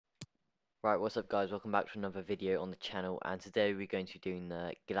Right, what's up guys, welcome back to another video on the channel, and today we're going to be doing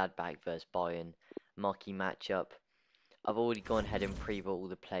the Gladbach versus Bayern marquee matchup. I've already gone ahead and pre-bought all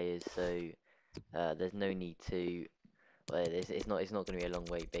the players, so there's no need to, well, it's not going to be a long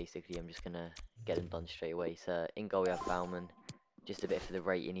wait basically. I'm just going to get them done straight away. So in goal we have Bauman, just a bit for the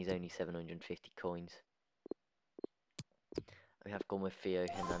rating, he's only 750 coins. We have gone with Theo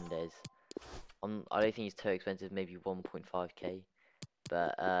Hernandez. I don't think he's too expensive, maybe 1.5k.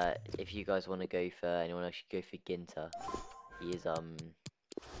 But if you guys want to go for anyone else, you go for Ginter. He is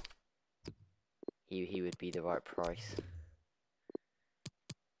he would be the right price.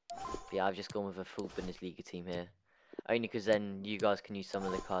 But yeah, I've just gone with a full Bundesliga team here, only because then you guys can use some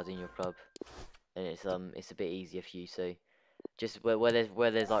of the cards in your club, and it's a bit easier for you. So just where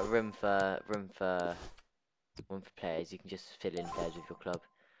there's like room for players, you can just fill in players with your club.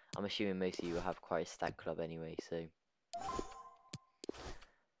 I'm assuming most of you will have quite a stacked club anyway, so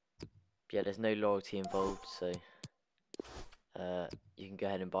yeah, there's no loyalty involved, so you can go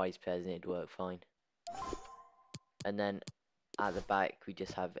ahead and buy these players and it'd work fine. And then at the back we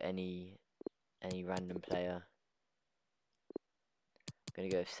just have any random player. I'm gonna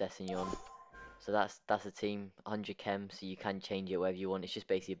go with Sessignon. So that's a team, 100 chem, so you can change it wherever you want. It's just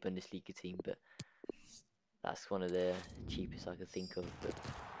basically a Bundesliga team, but that's one of the cheapest I could think of. But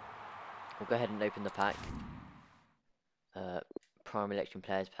we'll go ahead and open the pack. Prime Election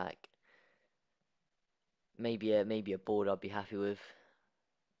Players pack. Maybe a board I'd be happy with.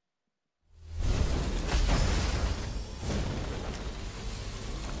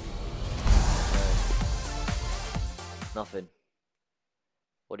 Nothing.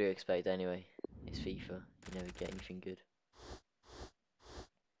 What do you expect anyway? It's FIFA. You never get anything good.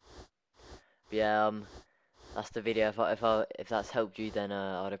 But yeah, that's the video. If that's helped you, then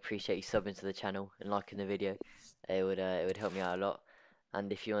I'd appreciate you subbing to the channel and liking the video. It would help me out a lot. And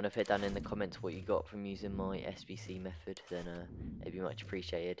if you want to put down in the comments what you got from using my SBC method, then it'd be much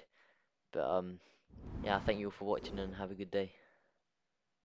appreciated. But yeah, thank you all for watching and have a good day.